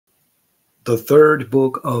The third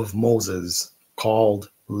book of Moses, called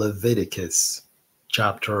Leviticus,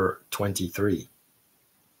 chapter 23.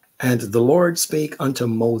 And the Lord spake unto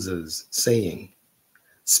Moses, saying,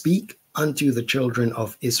 Speak unto the children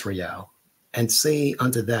of Israel, and say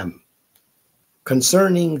unto them,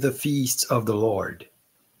 Concerning the feasts of the Lord,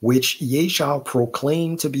 which ye shall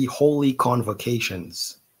proclaim to be holy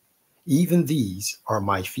convocations, even these are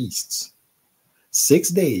my feasts. 6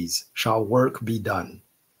 days shall work be done,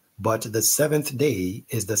 but the seventh day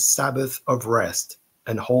is the Sabbath of rest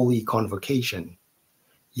and holy convocation.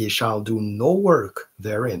 Ye shall do no work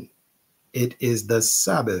therein. It is the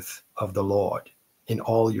Sabbath of the Lord in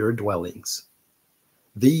all your dwellings.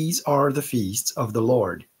 These are the feasts of the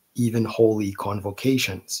Lord, even holy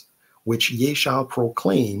convocations, which ye shall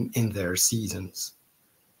proclaim in their seasons.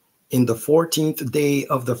 In the 14th day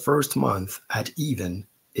of the first month at even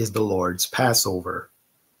is the Lord's Passover.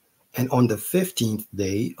 And on the 15th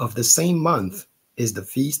day of the same month is the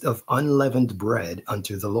feast of unleavened bread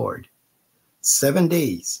unto the Lord. 7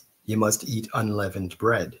 days ye must eat unleavened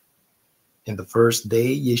bread. In the first day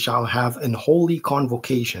ye shall have an holy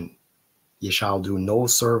convocation. Ye shall do no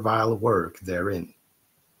servile work therein.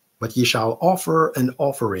 But ye shall offer an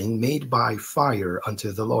offering made by fire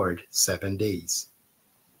unto the Lord 7 days.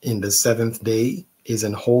 In the 7th day is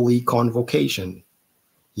an holy convocation.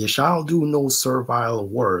 Ye shall do no servile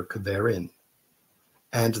work therein.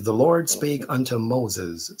 And the Lord spake unto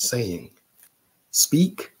Moses, saying,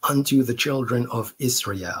 Speak unto the children of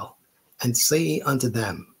Israel, and say unto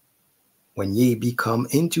them, When ye be come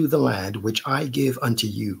into the land which I give unto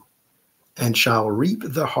you, and shall reap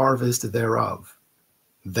the harvest thereof,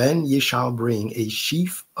 then ye shall bring a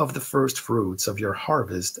sheaf of the first fruits of your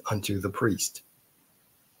harvest unto the priest.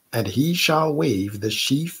 And he shall wave the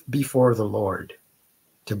sheaf before the Lord,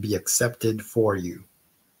 to be accepted for you.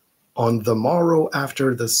 On the morrow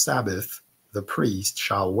after the Sabbath, the priest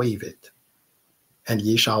shall wave it. And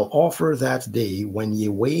ye shall offer that day when ye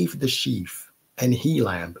wave the sheaf, an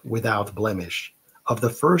he-lamb without blemish, of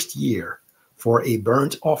the first year, for a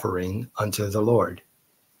burnt offering unto the Lord.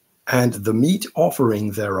 And the meat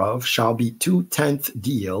offering thereof shall be 2/10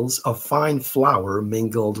 deals of fine flour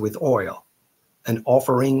mingled with oil, an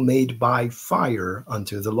offering made by fire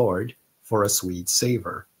unto the Lord, for a sweet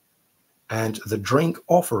savor. And the drink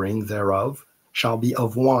offering thereof shall be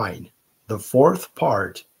of wine, the 4th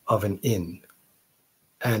part of an hin.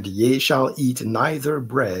 And ye shall eat neither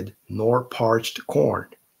bread, nor parched corn,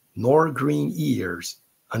 nor green ears,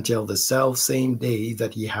 until the selfsame day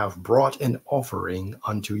that ye have brought an offering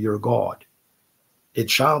unto your God. It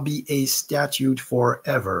shall be a statute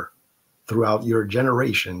forever throughout your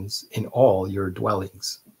generations in all your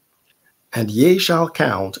dwellings. And ye shall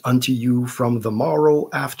count unto you from the morrow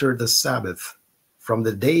after the Sabbath, from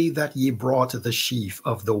the day that ye brought the sheaf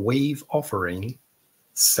of the wave offering,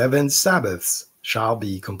 7 Sabbaths shall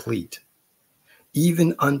be complete.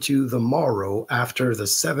 Even unto the morrow after the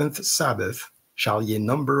 7th Sabbath shall ye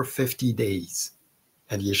number 50 days,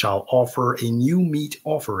 and ye shall offer a new meat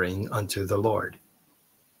offering unto the Lord.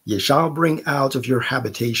 Ye shall bring out of your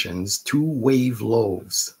habitations 2 wave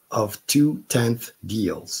loaves of 2/10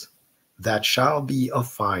 deals, that shall be of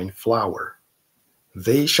fine flour.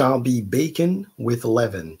 They shall be baken with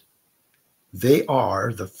leaven. They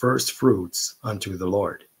are the first fruits unto the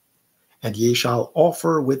Lord. And ye shall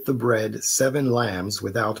offer with the bread 7 lambs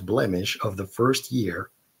without blemish of the first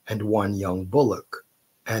year, and 1 young bullock,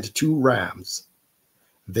 and 2 rams.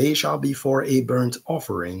 They shall be for a burnt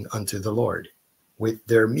offering unto the Lord, with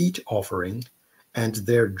their meat offering, and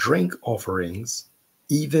their drink offerings,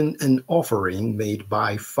 even an offering made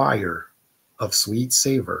by fire, of sweet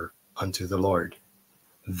savor unto the Lord.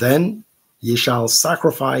 Then ye shall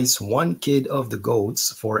sacrifice 1 kid of the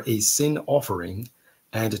goats for a sin offering,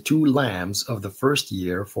 and 2 lambs of the first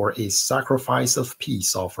year for a sacrifice of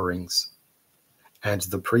peace offerings. And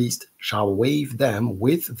the priest shall wave them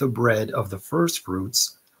with the bread of the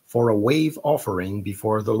firstfruits for a wave offering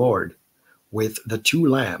before the Lord, with the 2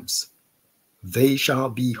 lambs. They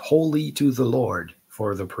shall be holy to the Lord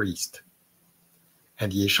for the priest.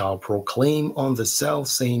 And ye shall proclaim on the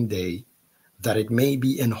selfsame day, that it may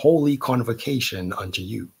be an holy convocation unto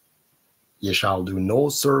you. Ye shall do no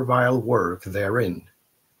servile work therein.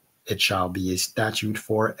 It shall be a statute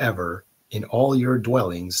forever in all your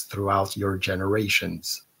dwellings throughout your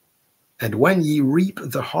generations. And when ye reap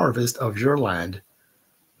the harvest of your land,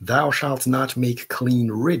 thou shalt not make clean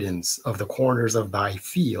riddance of the corners of thy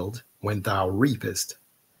field when thou reapest,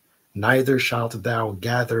 neither shalt thou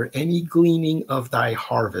gather any gleaning of thy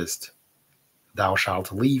harvest. Thou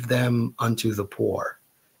shalt leave them unto the poor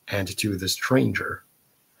and to the stranger.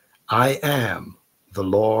 I am the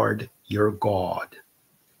Lord your God.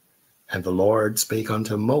 And the Lord spake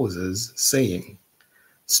unto Moses, saying,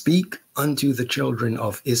 Speak unto the children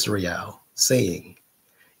of Israel, saying,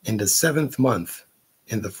 In the 7th month,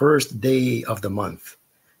 in the 1st day of the month,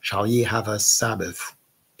 shall ye have a Sabbath,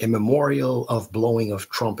 a memorial of blowing of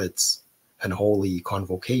trumpets, and holy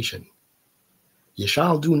convocation. Ye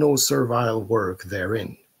shall do no servile work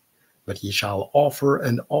therein, but ye shall offer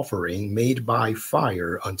an offering made by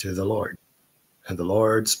fire unto the Lord. And the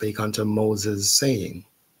Lord spake unto Moses, saying,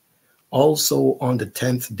 Also on the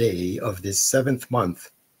 10th day of this 7th month,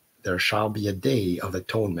 there shall be a day of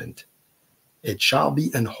atonement. It shall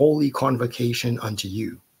be an holy convocation unto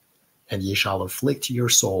you, and ye shall afflict your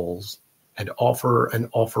souls, and offer an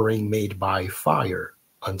offering made by fire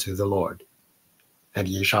unto the Lord. And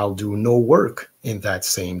ye shall do no work in that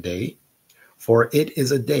same day, for it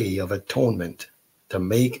is a day of atonement, to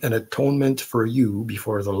make an atonement for you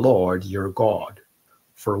before the Lord your God.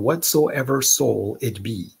 For whatsoever soul it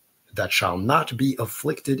be that shall not be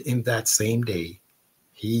afflicted in that same day,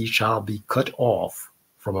 he shall be cut off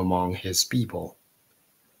from among his people.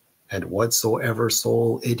 And whatsoever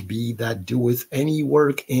soul it be that doeth any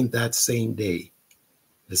work in that same day,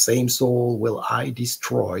 the same soul will I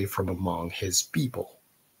destroy from among his people.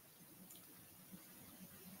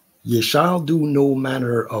 Ye shall do no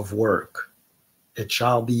manner of work. It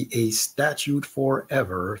shall be a statute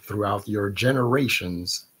forever throughout your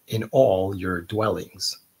generations in all your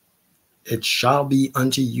dwellings. It shall be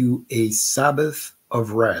unto you a Sabbath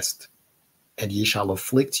of rest, and ye shall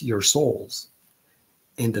afflict your souls.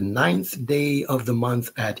 In the 9th day of the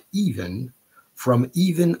month at even, from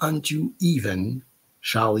even unto even,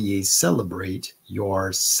 shall ye celebrate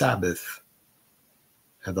your Sabbath.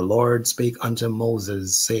 And the Lord spake unto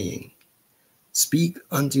Moses, saying, Speak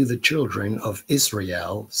unto the children of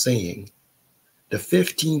Israel, saying, The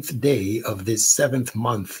 15th day of this 7th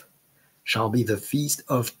month shall be the feast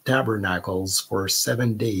of tabernacles for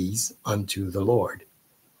 7 days unto the Lord.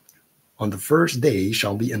 On the 1st day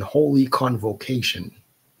shall be an holy convocation.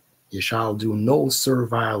 Ye shall do no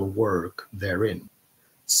servile work therein.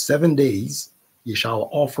 7 days ye shall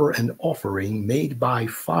offer an offering made by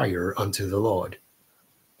fire unto the Lord.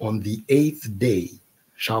 On the 8th day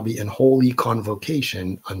shall be an holy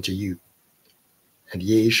convocation unto you. And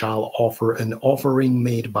ye shall offer an offering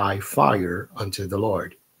made by fire unto the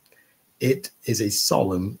Lord. It is a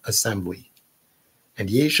solemn assembly. And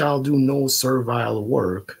ye shall do no servile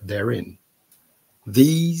work therein.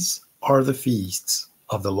 These are the feasts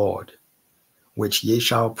of the Lord, which ye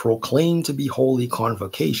shall proclaim to be holy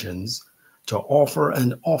convocations, to offer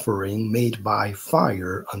an offering made by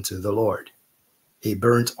fire unto the Lord, a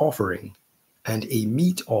burnt offering, and a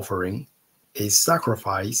meat offering, a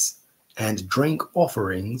sacrifice, and drink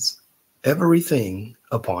offerings, everything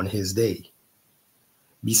upon his day.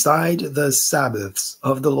 Beside the Sabbaths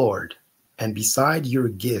of the Lord, and beside your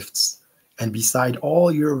gifts, and beside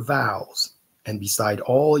all your vows, and beside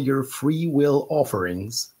all your free will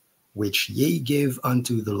offerings, which ye give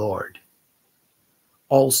unto the Lord.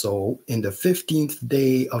 Also in the 15th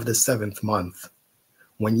day of the 7th month,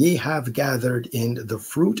 when ye have gathered in the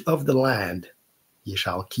fruit of the land, ye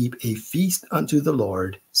shall keep a feast unto the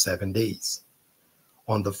Lord 7 days.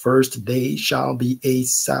 On the 1st day shall be a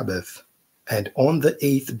Sabbath, and on the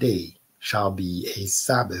 8th day shall be a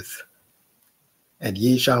Sabbath. And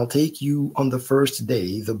ye shall take you on the 1st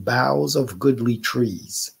day the boughs of goodly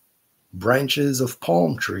trees, branches of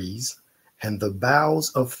palm trees, and the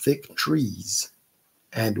boughs of thick trees,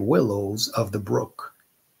 and willows of the brook.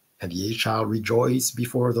 And ye shall rejoice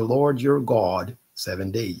before the Lord your God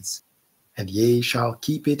 7 days. And ye shall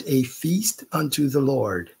keep it a feast unto the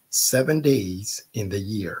Lord 7 days in the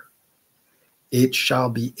year. It shall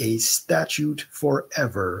be a statute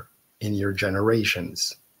forever in your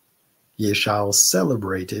generations. Ye shall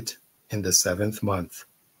celebrate it in the 7th month.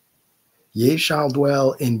 Ye shall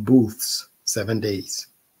dwell in booths 7 days.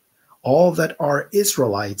 All that are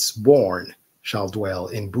Israelites born shall dwell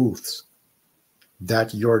in booths,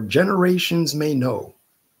 that your generations may know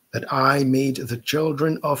that I made the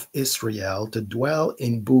children of Israel to dwell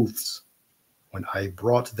in booths when I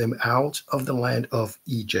brought them out of the land of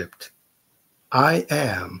Egypt. I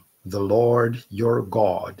am the Lord your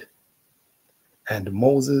God. And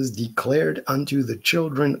Moses declared unto the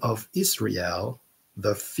children of Israel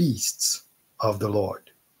the feasts of the Lord.